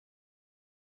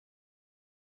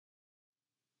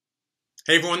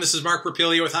Hey everyone, this is Mark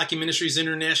Rapilio with Hockey Ministries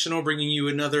International, bringing you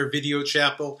another video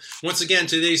chapel. Once again,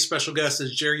 today's special guest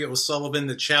is Jerry O'Sullivan,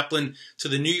 the chaplain to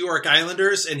the New York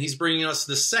Islanders, and he's bringing us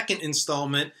the second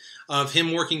installment of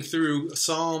him working through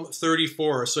Psalm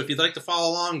 34. So if you'd like to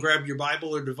follow along, grab your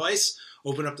Bible or device,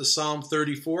 open up to Psalm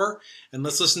 34, and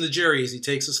let's listen to Jerry as he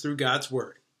takes us through God's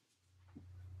Word.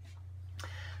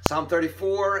 Psalm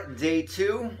 34, Day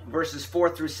 2, verses 4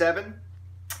 through 7.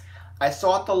 I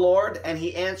sought the Lord, and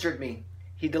He answered me.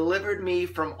 He delivered me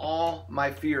from all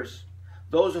my fears.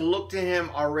 Those who look to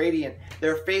Him are radiant.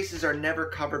 Their faces are never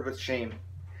covered with shame.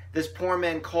 This poor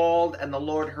man called, and the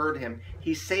Lord heard him.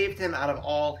 He saved him out of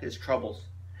all his troubles.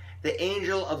 The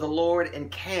angel of the Lord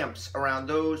encamps around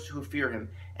those who fear Him,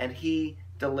 and He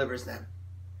delivers them.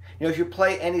 You know, if you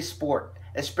play any sport,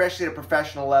 especially at a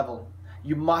professional level,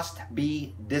 you must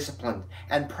be disciplined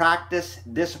and practice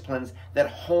disciplines that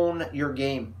hone your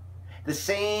game. The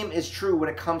same is true when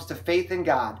it comes to faith in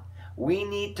God. We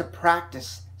need to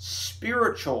practice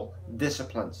spiritual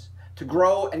disciplines to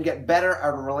grow and get better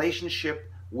at a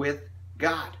relationship with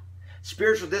God.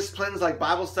 Spiritual disciplines like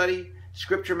Bible study,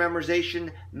 scripture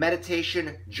memorization,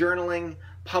 meditation, journaling,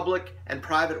 public and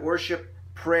private worship,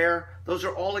 prayer, those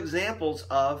are all examples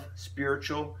of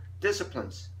spiritual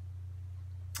disciplines.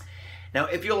 Now,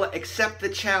 if you'll accept the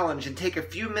challenge and take a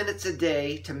few minutes a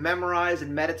day to memorize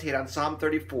and meditate on Psalm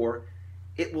 34,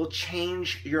 it will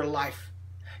change your life.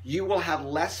 You will have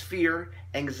less fear,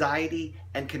 anxiety,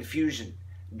 and confusion.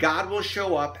 God will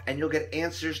show up and you'll get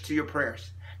answers to your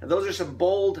prayers. Now, those are some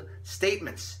bold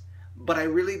statements, but I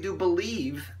really do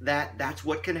believe that that's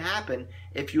what can happen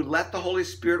if you let the Holy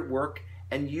Spirit work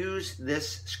and use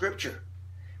this scripture.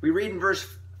 We read in verse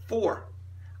 4,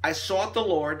 I sought the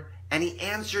Lord and He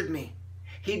answered me.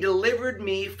 He delivered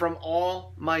me from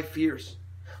all my fears.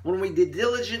 When we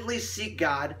diligently seek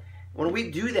God, when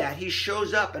we do that, He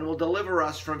shows up and will deliver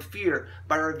us from fear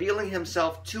by revealing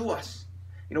Himself to us.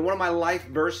 You know, one of my life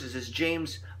verses is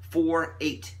James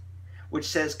 4:8, which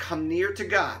says, come near to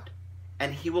God,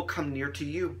 and He will come near to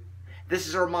you. This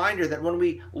is a reminder that when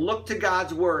we look to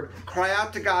God's Word, cry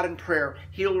out to God in prayer,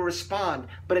 He will respond.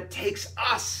 But it takes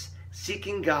us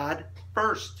seeking God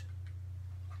first.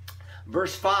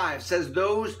 Verse 5 says,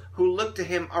 those who look to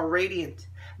Him are radiant.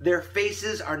 Their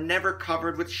faces are never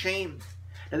covered with shame.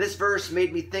 Now this verse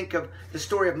made me think of the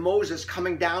story of Moses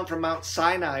coming down from Mount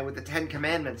Sinai with the 10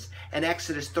 Commandments in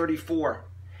Exodus 34.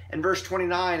 In verse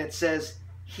 29 it says,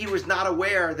 he was not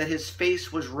aware that his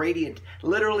face was radiant,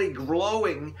 literally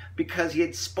glowing because he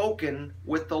had spoken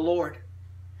with the Lord.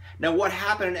 Now what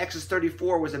happened in Exodus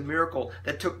 34 was a miracle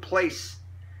that took place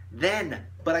then,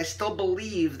 but I still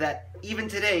believe that even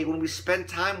today, when we spend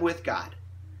time with God,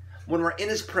 when we're in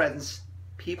His presence,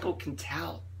 people can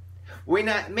tell. We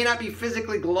may not be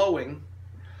physically glowing,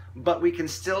 but we can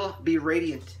still be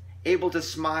radiant, able to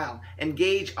smile,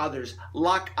 engage others,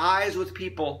 lock eyes with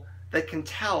people that can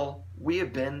tell we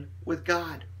have been with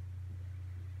God.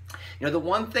 You know, the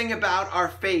one thing about our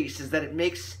face is that it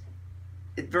makes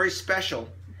it very special,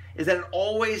 is that it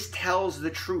always tells the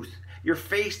truth. Your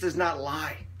face does not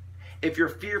lie. If you're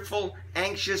fearful,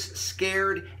 anxious,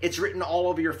 scared, it's written all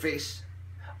over your face.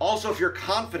 Also, if you're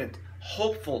confident,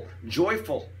 hopeful,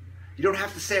 joyful, you don't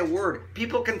have to say a word.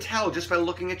 People can tell just by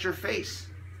looking at your face.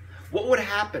 What would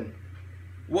happen?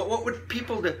 What would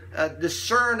people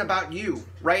discern about you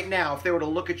right now if they were to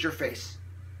look at your face?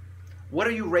 What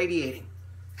are you radiating?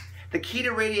 The key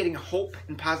to radiating hope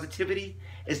and positivity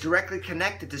is directly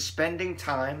connected to spending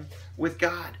time with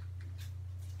God.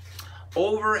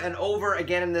 Over and over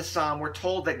again in this psalm, we're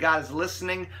told that God is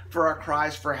listening for our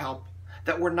cries for help,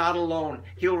 that we're not alone.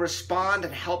 He'll respond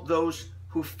and help those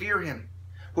who fear Him,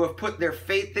 who have put their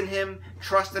faith in Him,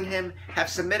 trust in Him, have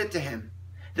submitted to Him.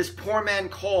 This poor man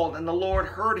called, and the Lord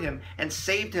heard him and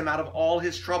saved him out of all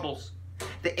his troubles.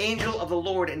 The angel of the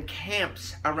Lord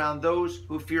encamps around those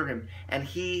who fear Him, and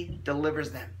He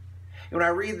delivers them. When I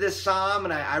read this psalm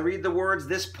and I read the words,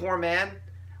 this poor man,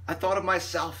 I thought of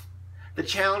myself, the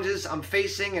challenges I'm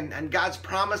facing, and God's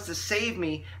promise to save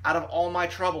me out of all my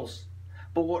troubles.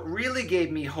 But what really gave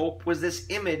me hope was this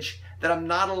image that I'm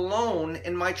not alone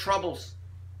in my troubles.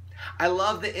 I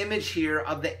love the image here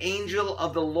of the angel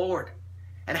of the Lord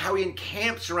and how He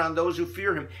encamps around those who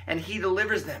fear Him and He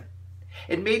delivers them.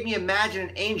 It made me imagine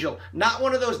an angel, not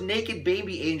one of those naked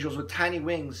baby angels with tiny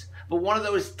wings, but one of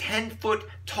those 10-foot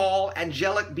tall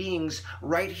angelic beings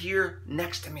right here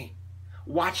next to me,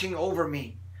 watching over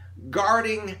me,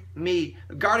 guarding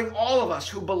all of us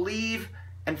who believe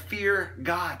and fear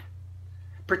God,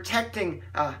 protecting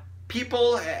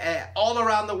people all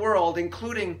around the world,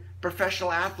 including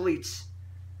professional athletes,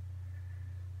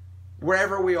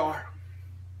 wherever we are.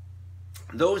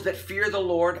 Those that fear the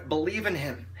Lord believe in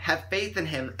him, have faith in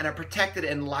him, and are protected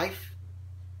in life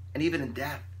and even in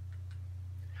death.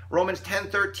 Romans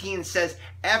 10:13 says,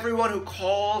 everyone who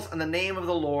calls on the name of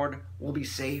the Lord will be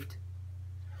saved.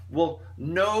 We'll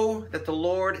know that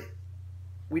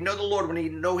we know the Lord when we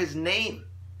know his name.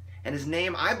 And his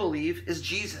name, I believe, is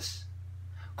Jesus.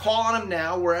 Call on him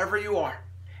now wherever you are.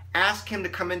 Ask him to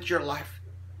come into your life,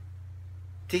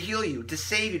 to heal you, to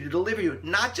save you, to deliver you,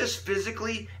 not just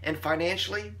physically and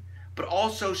financially, but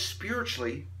also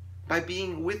spiritually by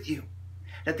being with you.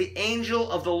 That the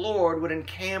angel of the Lord would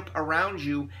encamp around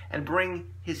you and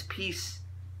bring his peace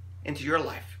into your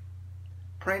life.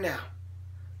 Pray now.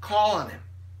 Call on him.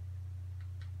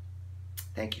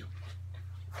 Thank you.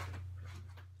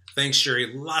 Thanks,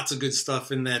 Jerry. Lots of good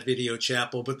stuff in that video,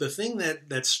 Chapel. But the thing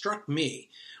that struck me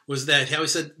was that how he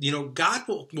said, God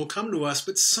will come to us,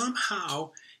 but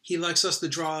somehow he likes us to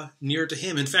draw near to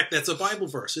him. In fact, that's a Bible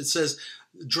verse. It says,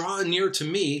 draw near to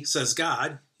me, says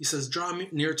God. He says, draw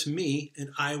near to me,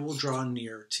 and I will draw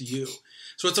near to you.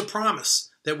 So it's a promise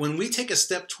that when we take a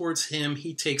step towards him,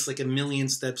 he takes like 1,000,000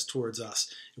 steps towards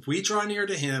us. If we draw near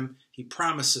to him, he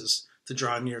promises to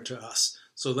draw near to us.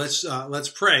 So let's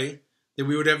pray that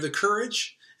we would have the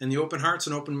courage and the open hearts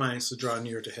and open minds to draw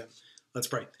near to him. Let's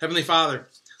pray. Heavenly Father,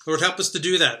 Lord, help us to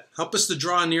do that. Help us to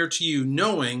draw near to you,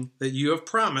 knowing that you have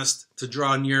promised to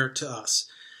draw near to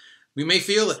us. We may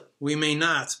feel it, we may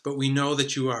not, but we know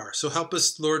that you are. So help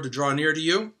us, Lord, to draw near to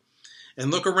you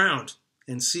and look around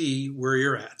and see where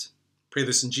you're at. Pray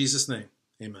this in Jesus' name.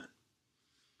 Amen.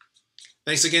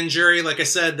 Thanks again, Jerry. Like I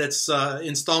said, that's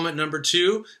installment number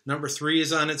 2. Number 3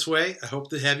 is on its way. I hope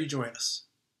to have you join us.